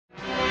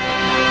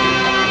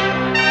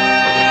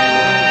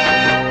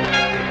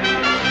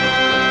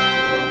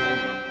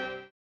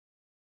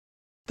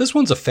This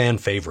one's a fan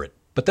favorite,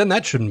 but then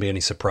that shouldn't be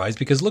any surprise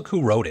because look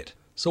who wrote it.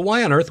 So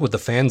why on earth would the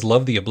fans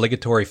love the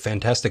obligatory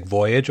Fantastic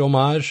Voyage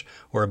homage,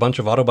 where a bunch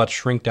of Autobots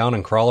shrink down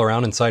and crawl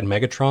around inside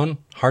Megatron?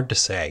 Hard to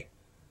say.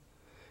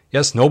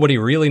 Yes, nobody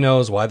really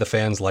knows why the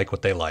fans like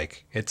what they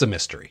like. It's a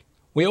mystery.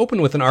 We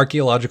open with an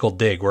archaeological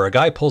dig where a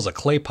guy pulls a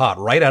clay pot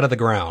right out of the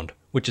ground,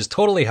 which is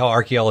totally how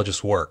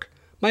archaeologists work.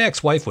 My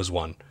ex-wife was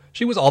one.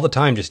 She was all the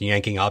time just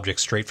yanking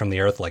objects straight from the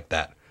earth like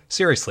that.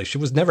 Seriously, she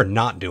was never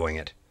not doing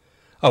it.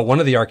 Oh,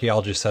 one of the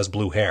archaeologists has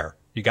blue hair.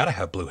 You gotta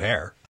have blue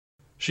hair.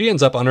 She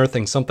ends up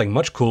unearthing something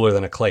much cooler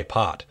than a clay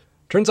pot.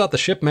 Turns out the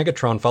ship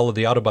Megatron followed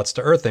the Autobots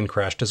to Earth in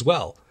crashed as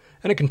well,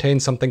 and it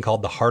contains something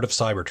called the Heart of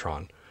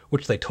Cybertron,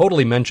 which they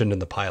totally mentioned in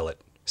the pilot.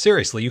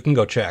 Seriously, you can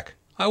go check.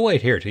 I'll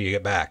wait here till you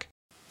get back.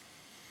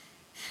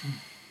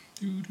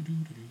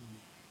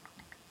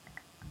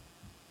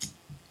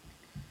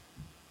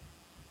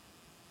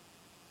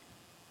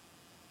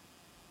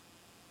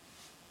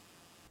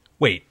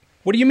 Wait,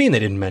 what do you mean they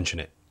didn't mention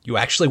it? You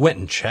actually went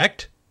and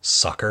checked?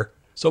 Sucker.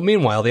 So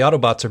meanwhile, the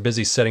Autobots are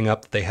busy setting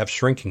up that they have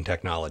shrinking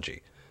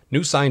technology.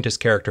 New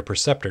scientist character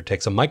Perceptor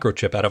takes a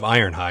microchip out of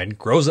Ironhide,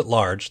 grows it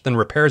large, then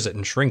repairs it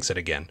and shrinks it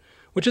again,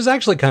 which is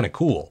actually kind of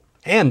cool.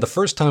 And the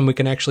first time we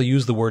can actually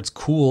use the words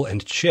cool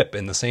and chip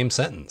in the same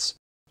sentence.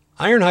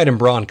 Ironhide and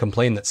Brawn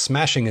complain that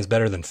smashing is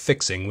better than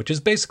fixing, which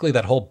is basically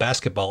that whole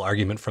basketball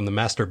argument from the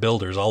Master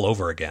Builders all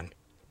over again.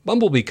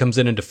 Bumblebee comes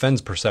in and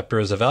defends Perceptor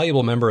as a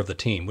valuable member of the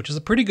team, which is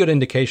a pretty good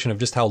indication of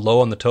just how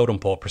low on the totem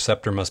pole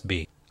Perceptor must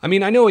be. I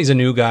mean, I know he's a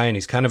new guy and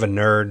he's kind of a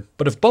nerd,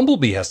 but if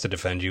Bumblebee has to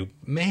defend you,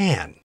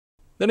 man.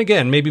 Then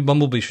again, maybe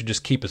Bumblebee should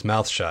just keep his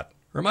mouth shut.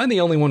 Or am I the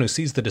only one who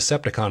sees the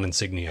Decepticon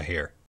insignia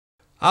here?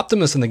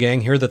 Optimus and the gang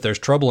hear that there's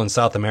trouble in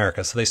South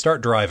America, so they start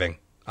driving.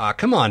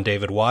 Come on,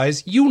 David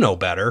Wise, you know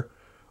better.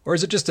 Or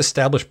is it just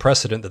established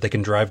precedent that they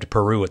can drive to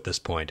Peru at this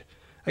point?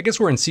 I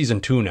guess we're in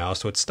Season 2 now,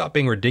 so it's stopped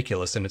being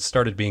ridiculous and it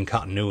started being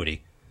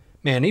continuity.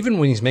 Man, even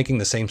when he's making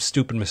the same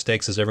stupid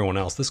mistakes as everyone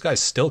else, this guy's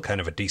still kind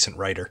of a decent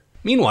writer.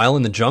 Meanwhile,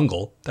 in the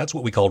jungle, that's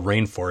what we called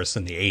rainforests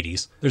in the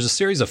 80s, there's a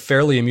series of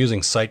fairly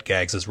amusing sight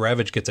gags as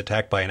Ravage gets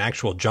attacked by an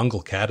actual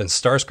jungle cat and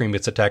Starscream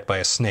gets attacked by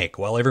a snake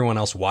while everyone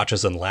else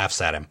watches and laughs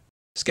at him.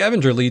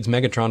 Scavenger leads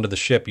Megatron to the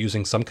ship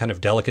using some kind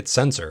of delicate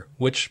sensor,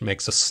 which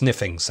makes a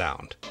sniffing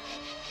sound.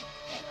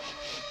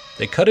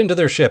 They cut into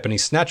their ship and he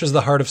snatches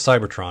the Heart of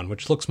Cybertron,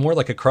 which looks more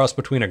like a cross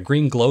between a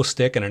green glow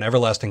stick and an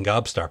everlasting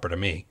gobstopper to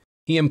me.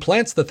 He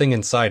implants the thing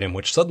inside him,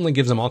 which suddenly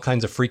gives him all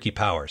kinds of freaky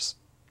powers.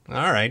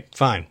 Alright,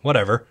 fine,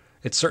 whatever.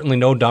 It's certainly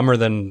no dumber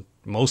than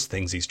most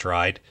things he's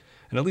tried,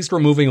 and at least we're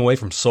moving away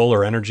from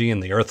solar energy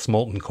and the Earth's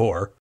molten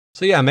core.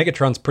 So yeah,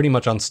 Megatron's pretty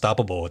much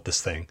unstoppable with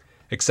this thing.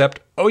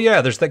 Except, oh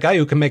yeah, there's that guy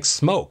who can make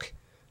smoke.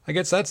 I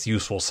guess that's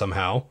useful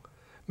somehow.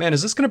 Man,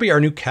 is this going to be our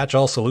new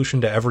catch-all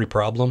solution to every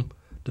problem?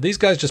 Do these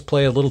guys just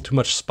play a little too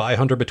much Spy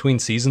Hunter between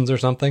seasons or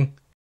something?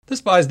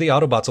 This buys the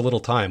Autobots a little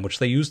time, which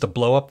they use to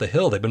blow up the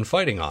hill they've been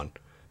fighting on.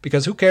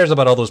 Because who cares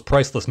about all those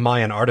priceless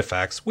Mayan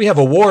artifacts? We have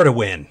a war to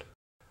win!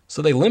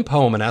 So they limp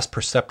home and ask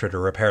Perceptor to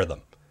repair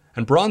them.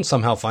 And Brawn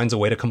somehow finds a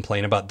way to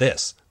complain about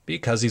this,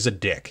 because he's a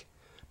dick.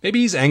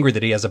 Maybe he's angry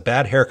that he has a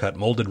bad haircut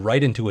molded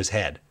right into his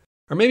head.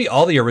 Or maybe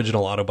all the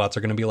original Autobots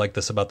are going to be like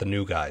this about the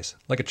new guys,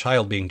 like a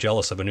child being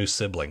jealous of a new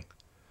sibling.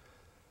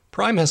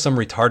 Prime has some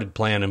retarded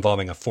plan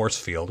involving a force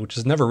field, which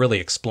is never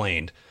really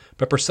explained,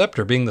 but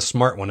Perceptor, being the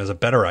smart one, is a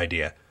better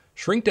idea.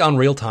 Shrink down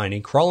real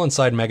tiny, crawl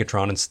inside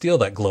Megatron, and steal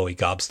that glowy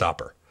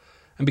gobstopper.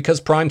 And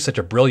because Prime's such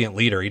a brilliant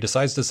leader, he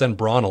decides to send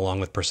Brawn along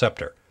with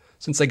Perceptor,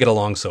 since they get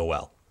along so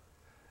well.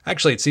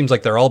 Actually, it seems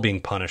like they're all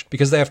being punished,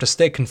 because they have to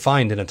stay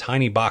confined in a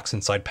tiny box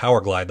inside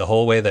Powerglide the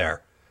whole way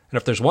there. And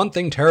if there's one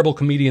thing terrible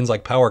comedians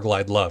like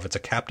Powerglide love, it's a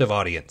captive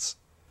audience.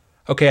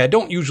 Okay, I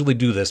don't usually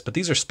do this, but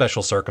these are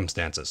special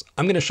circumstances.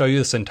 I'm going to show you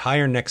this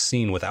entire next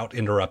scene without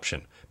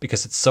interruption,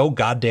 because it's so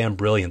goddamn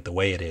brilliant the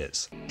way it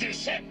is.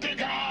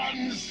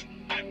 Decepticons,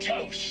 a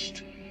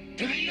toast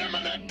to the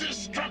imminent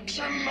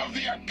destruction of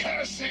the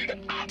accursed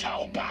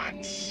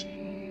Autobots.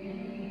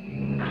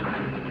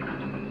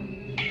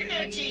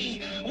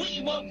 Energy!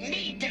 We won't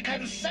need to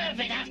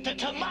conserve it after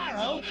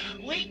tomorrow.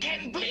 We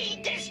can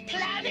bleed this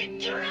planet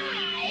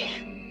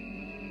dry!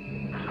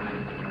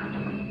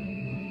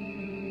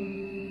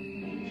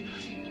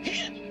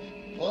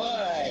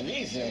 Boy,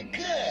 these are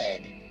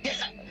good.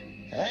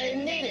 I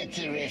needed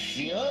to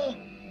refuel.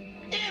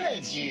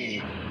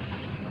 Energy!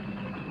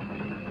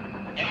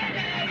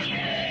 Energy!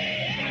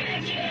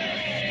 Energy!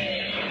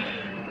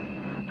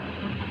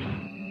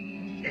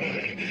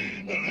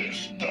 This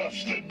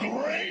stuff's the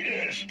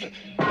greatest!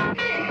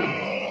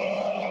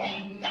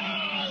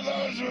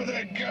 Those were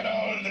the good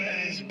old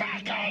days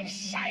back on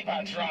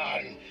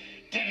Cybertron.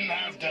 Didn't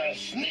have to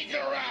sneak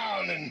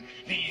around in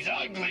these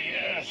ugly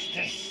Earth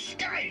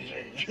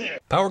disguises.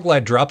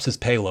 Powerglide drops his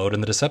payload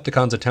and the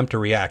Decepticons attempt to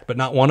react, but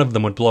not one of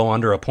them would blow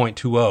under a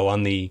 .20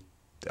 on the,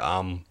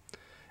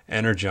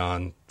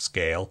 Energon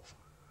scale.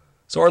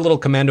 So our little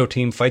commando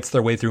team fights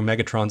their way through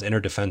Megatron's inner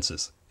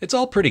defenses. It's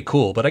all pretty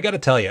cool, but I gotta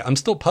tell you, I'm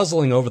still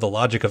puzzling over the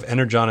logic of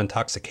Energon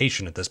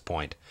intoxication at this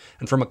point.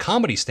 And from a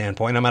comedy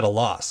standpoint, I'm at a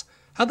loss.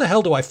 How the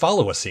hell do I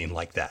follow a scene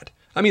like that?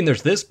 I mean,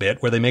 there's this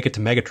bit where they make it to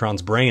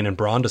Megatron's brain and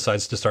Brawn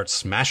decides to start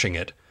smashing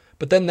it,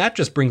 but then that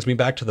just brings me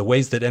back to the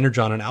ways that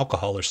Energon and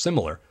alcohol are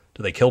similar.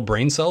 Do they kill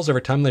brain cells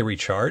every time they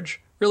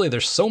recharge? Really,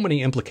 there's so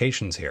many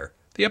implications here.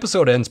 The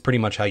episode ends pretty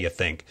much how you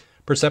think.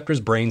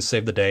 Perceptor's brains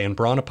save the day and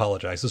Brawn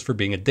apologizes for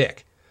being a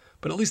dick.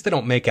 But at least they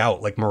don't make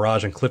out like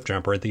Mirage and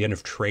Cliffjumper at the end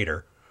of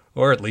Traitor.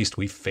 Or at least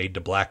we fade to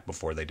black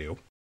before they do.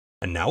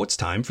 And now it's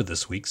time for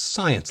this week's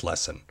science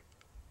lesson.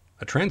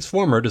 A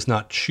Transformer does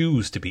not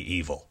choose to be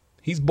evil.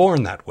 He's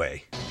born that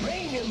way.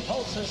 Brain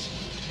impulses!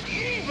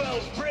 Evil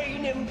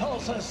brain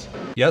impulses!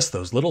 Yes,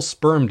 those little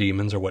sperm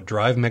demons are what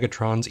drive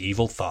Megatron's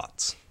evil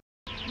thoughts.